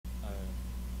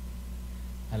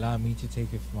allow me to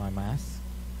take off my mask.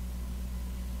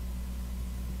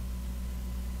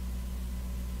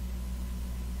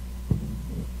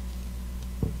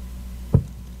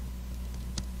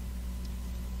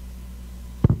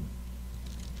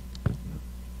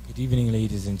 Good evening,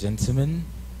 ladies and gentlemen.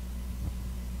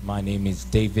 My name is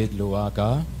David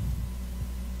Luwaga,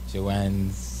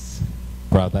 Joanne's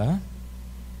brother.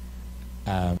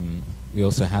 We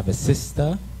also have a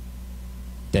sister,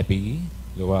 Debbie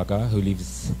Luwaga, who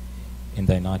lives in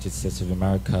the United States of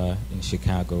America in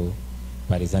Chicago,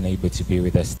 but is unable to be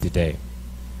with us today.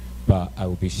 But I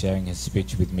will be sharing her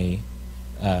speech with me.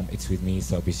 It's with me,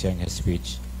 so I'll be sharing her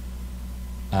speech.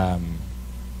 Joshua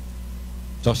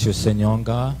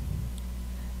Senyonga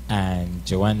and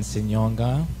Joanne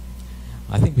Senyonga.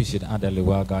 I think we should add a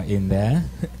Luwaga in there.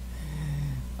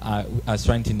 I was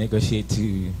trying to negotiate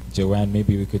to Joanne.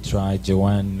 Maybe we could try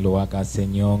Joanne Luwaga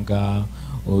Senyonga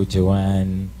or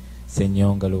Joanne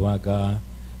Senyonga Luwaga.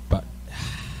 But,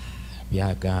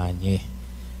 Biaganye.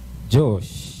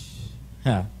 Josh.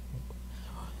 I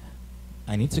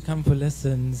need to come for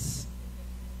lessons.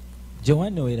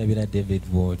 Joanne know it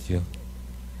David Ward.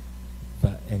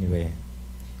 But anyway,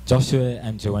 Joshua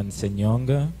and Joanne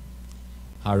Senyonga,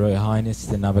 Her Royal Highness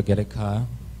the Navigator,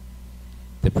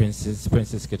 the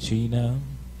Princess Katrina,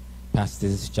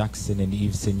 Pastors Jackson and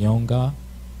Eve Senyonga,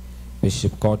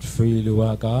 Bishop Godfrey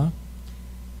Luwaga,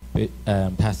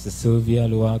 Pastor Sylvia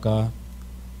Luwaga,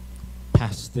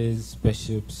 pastors,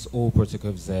 bishops, all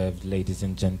protocol observed, ladies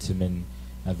and gentlemen,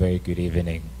 a very good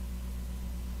evening.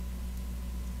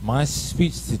 My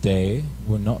speech today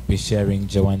will not be sharing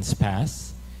Joanne's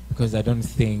past, because I don't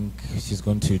think she's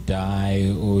going to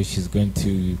die or she's going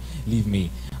to leave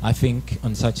me. I think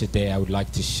on such a day I would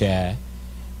like to share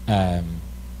a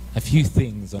few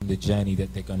things on the journey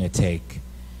that they're going to take.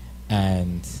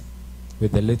 And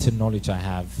with the little knowledge I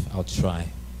have, I'll try.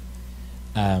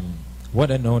 What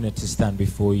an honor to stand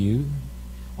before you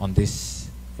on this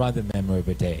rather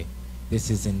memorable day. This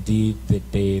is indeed the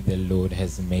day the Lord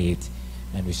has made,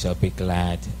 and we shall be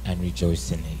glad and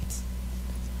rejoice in it.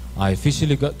 I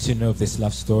officially got to know of this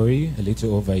love story a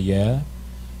little over a year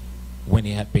when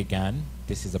it had begun.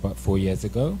 This is about 4 years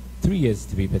ago, 3 years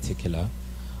to be particular.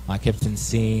 I kept on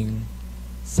seeing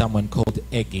someone called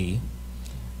Eggy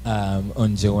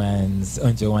on Joanne's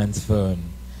phone.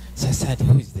 So I said,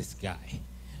 who is this guy?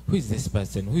 Who is this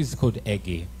person? Who is called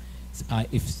Eggy?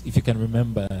 If you can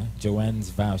remember Joanne's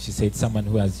vow, she said someone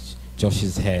who has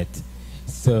Josh's head.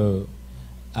 So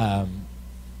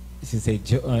she said,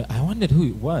 I wondered who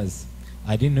it was.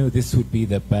 I didn't know this would be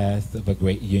the birth of a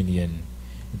great union.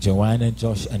 Joanne and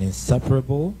Josh are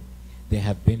inseparable. They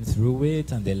have been through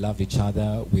it and they love each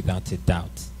other without a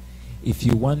doubt. If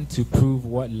you want to prove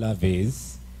what love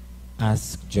is,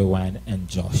 ask Joanne and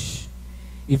Josh.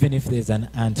 Even if there's an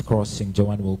ant crossing,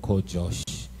 Joanne will call Josh.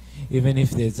 Even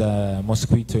if there's a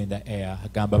mosquito in the air,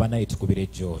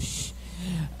 Josh.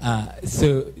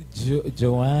 So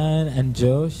Joanne and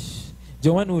Josh,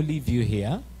 Joanne will leave you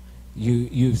here.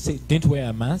 You say, didn't wear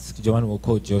a mask. Joanne will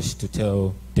call Josh to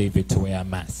tell David to wear a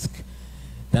mask.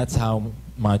 That's how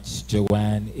much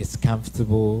Joanne is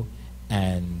comfortable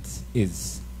and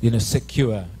is,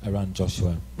 secure around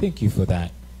Joshua. Thank you for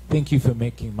that. Thank you for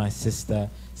making my sister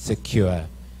secure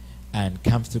and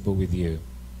comfortable with you.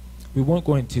 We won't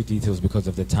go into details because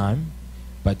of the time,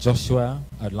 but Joshua,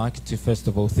 I'd like to first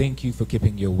of all thank you for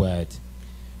keeping your word.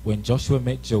 When Joshua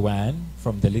met Joanne,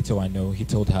 from the little I know, he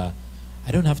told her,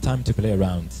 I don't have time to play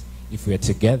around. If we're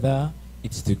together,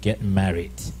 it's to get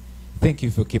married. Thank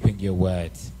you for keeping your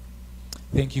word.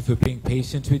 Thank you for being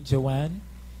patient with Joanne.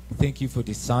 Thank you for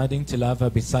deciding to love her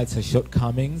besides her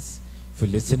shortcomings, for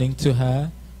listening to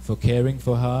her, for caring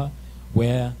for her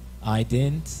where I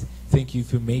didn't. Thank you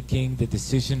for making the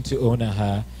decision to honor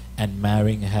her and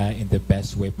marrying her in the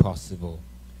best way possible.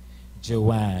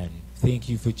 Joanne, thank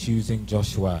you for choosing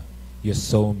Joshua, your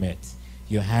soulmate,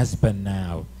 your husband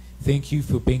now. Thank you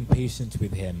for being patient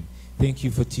with him. Thank you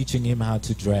for teaching him how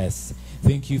to dress.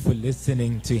 Thank you for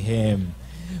listening to him,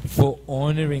 for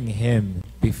honoring him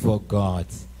before God.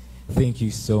 Thank you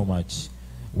so much.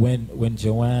 When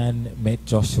Joanne met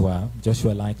Joshua,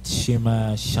 Joshua liked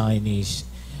shimmer, shiny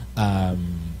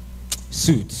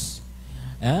suits.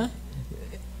 He's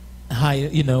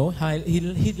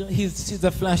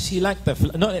a flash. He liked the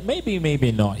no,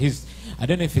 maybe not. I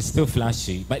don't know if he's still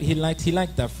flashy, but he liked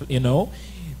the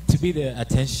to be the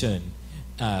attention.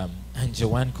 And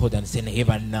Joanne called and said,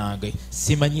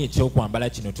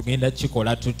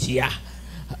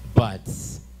 but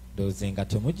those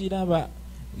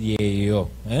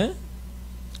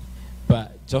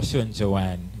but Joshua and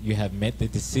Joanne, you have made the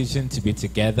decision to be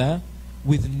together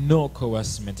with no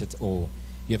coercement at all.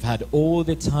 You've had all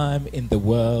the time in the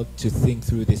world to think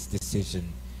through this decision.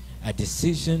 A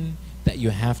decision that you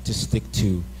have to stick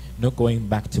to, not going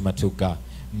back to Matuka.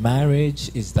 Marriage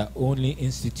is the only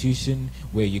institution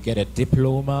where you get a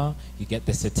diploma, you get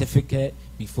the certificate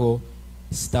before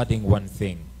studying one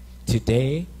thing.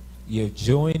 Today, you're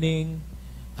joining,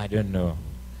 I don't know,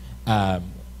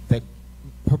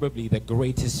 probably the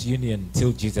greatest union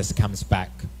till Jesus comes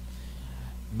back.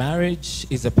 Marriage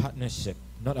is a partnership,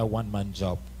 not a one-man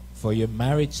job. For your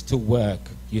marriage to work,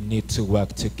 you need to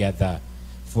work together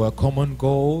for a common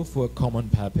goal, for a common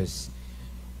purpose.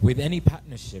 With any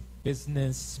partnership,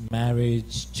 business,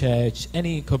 marriage, church,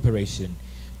 any corporation,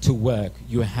 to work,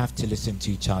 you have to listen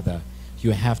to each other.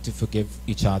 You have to forgive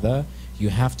each other. You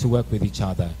have to work with each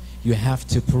other. You have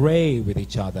to pray with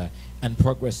each other and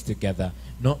progress together,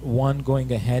 not one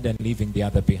going ahead and leaving the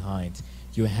other behind.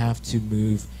 You have to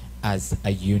move as a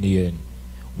union.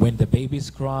 When the babies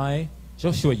cry,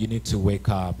 Joshua, you need to wake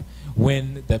up.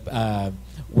 When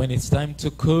it's time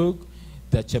to cook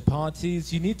the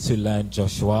chapatis, you need to learn,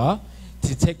 Joshua,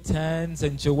 to take turns.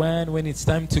 And Joanne, when it's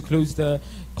time to close the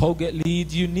Colgate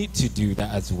lid, you need to do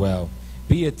that as well.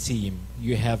 Be a team.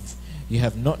 You have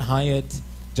not hired,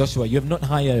 Joshua, you have not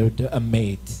hired a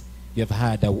maid. You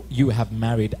have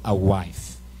married a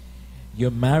wife.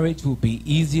 Your marriage will be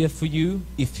easier for you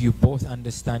if you both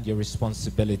understand your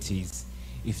responsibilities.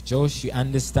 If Josh, you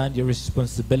understand your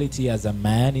responsibility as a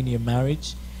man in your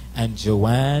marriage, and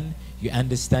Joanne, you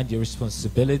understand your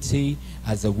responsibility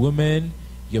as a woman,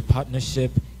 your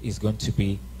partnership is going to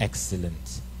be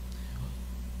excellent.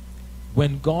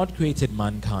 When God created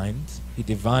mankind, he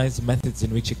devised methods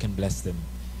in which he can bless them.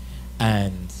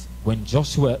 And when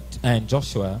Joshua,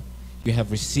 you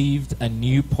have received a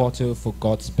new portal for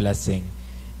God's blessing.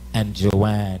 And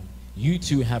Joanne, you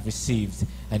too have received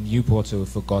a new portal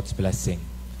for God's blessing.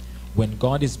 When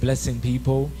God is blessing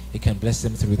people, he can bless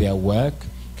them through their work,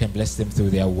 he can bless them through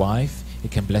their wife, he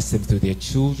can bless them through their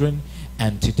children.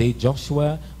 And today,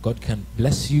 Joshua, God can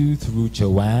bless you through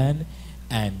Joanne.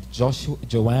 And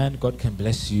Joanne, God can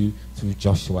bless you through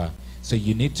Joshua. So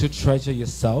you need to treasure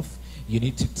yourself. You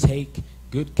need to take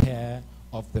good care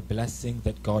of the blessing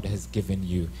that God has given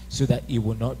you, so that it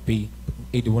will not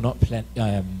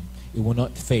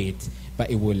fade, but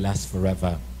it will last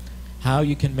forever. How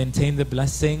you can maintain the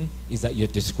blessing is at your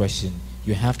discretion.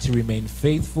 You have to remain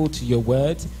faithful to your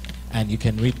word, and you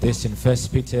can read this in 1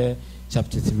 Peter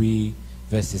chapter 3,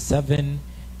 verses 7.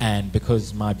 And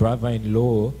because my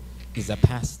brother-in-law is a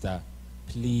pastor,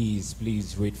 please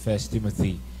read 1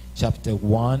 Timothy chapter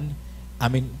 1.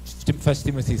 1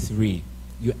 Timothy 3.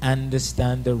 You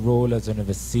understand the role as an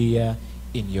overseer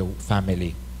in your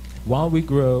family. While we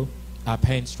grow, our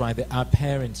parents try their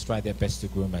best to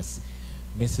groom us.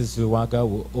 Mrs. Luwaga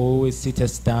will always sit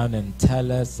us down and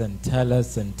tell us.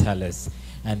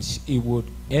 And she would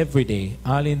every day,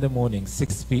 early in the morning,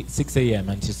 6 a.m.,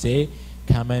 and to say,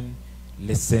 come and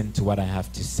listen to what I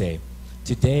have to say.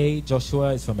 Today,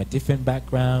 Joshua is from a different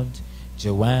background.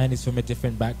 Joanne is from a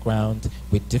different background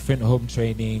with different home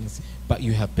trainings, but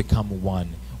you have become one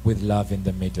with love in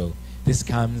the middle. This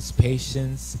comes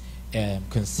patience,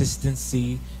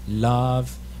 consistency,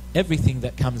 love, everything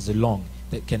that comes along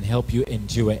that can help you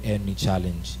endure any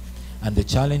challenge. And the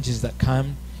challenges that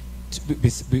come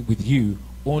with you,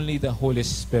 only the Holy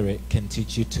Spirit can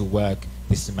teach you to work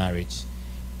this marriage.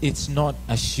 It's not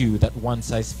a shoe that one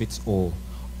size fits all.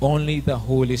 Only the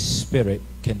Holy Spirit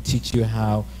can teach you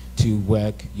how to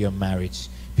work your marriage.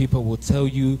 People will tell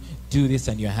you, do this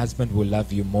and your husband will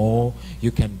love you more.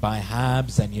 You can buy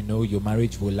herbs and you know your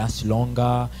marriage will last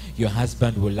longer. Your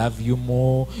husband will love you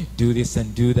more. Do this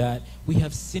and do that. We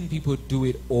have seen people do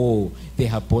it all. They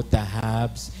have bought the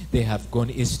herbs. They have gone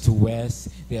east to west.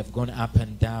 They have gone up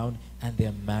and down, and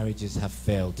their marriages have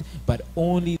failed. But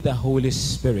only the Holy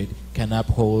Spirit can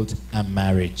uphold a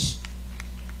marriage.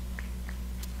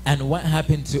 And what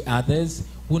happened to others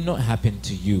will not happen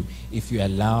to you if you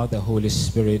allow the Holy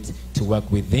Spirit to work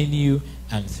within you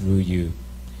and through you.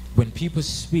 When people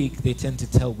speak, they tend to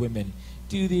tell women,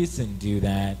 do this and do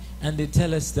that. And they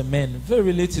tell us, the men,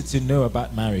 very little to know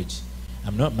about marriage.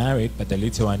 I'm not married, but the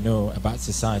little I know about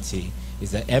society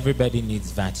is that everybody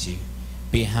needs virtue.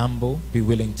 Be humble, be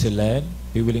willing to learn,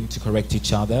 be willing to correct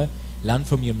each other, learn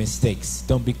from your mistakes.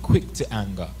 Don't be quick to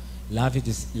anger. Love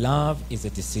is a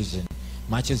decision.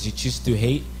 Much as you choose to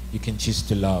hate, you can choose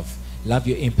to love. Love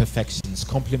your imperfections,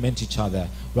 complement each other,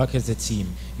 work as a team.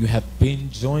 You have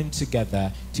been joined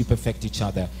together to perfect each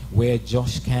other. Where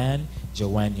Josh can,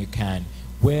 Joanne, you can.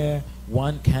 Where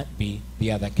one can't be,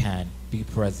 the other can. Be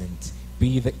present.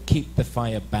 keep the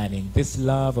fire burning. This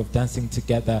love of dancing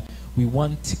together, we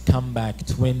want to come back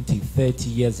 20, 30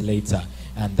 years later,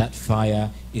 and that fire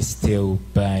is still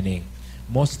burning.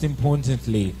 Most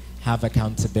importantly, have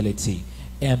accountability.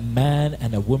 A man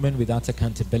and a woman without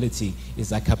accountability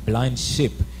is like a blind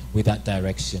ship without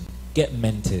direction. Get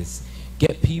mentors.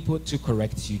 Get people to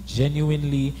correct you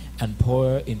genuinely and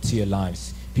pour into your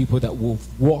lives. People that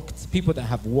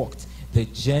have walked the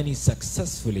journey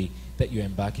successfully that you're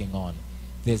embarking on.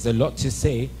 There's a lot to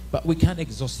say, but we can't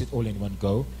exhaust it all in one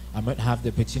go. I might have the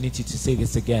opportunity to say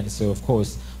this again, so of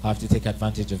course I have to take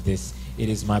advantage of this. It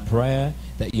is my prayer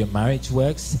that your marriage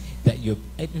works,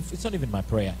 it's not even my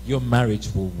prayer, your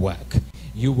marriage will work.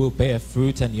 You will bear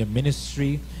fruit in your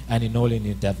ministry and in all in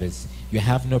endeavors. You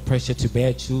have no pressure to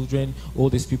bear children. All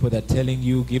these people that are telling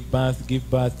you, give birth. You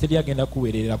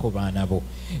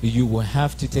will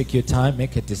have to take your time,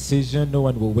 make a decision. No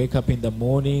one will wake up in the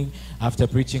morning after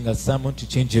preaching a sermon to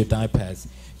change your diapers.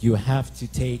 You have to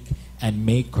take and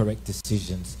make correct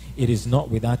decisions. It is not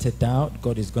without a doubt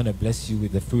God is going to bless you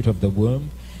with the fruit of the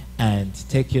womb. And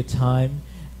take your time,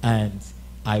 and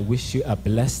I wish you a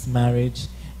blessed marriage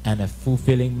and a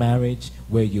fulfilling marriage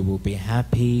where you will be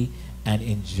happy and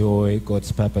enjoy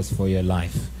God's purpose for your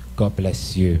life. God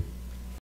bless you.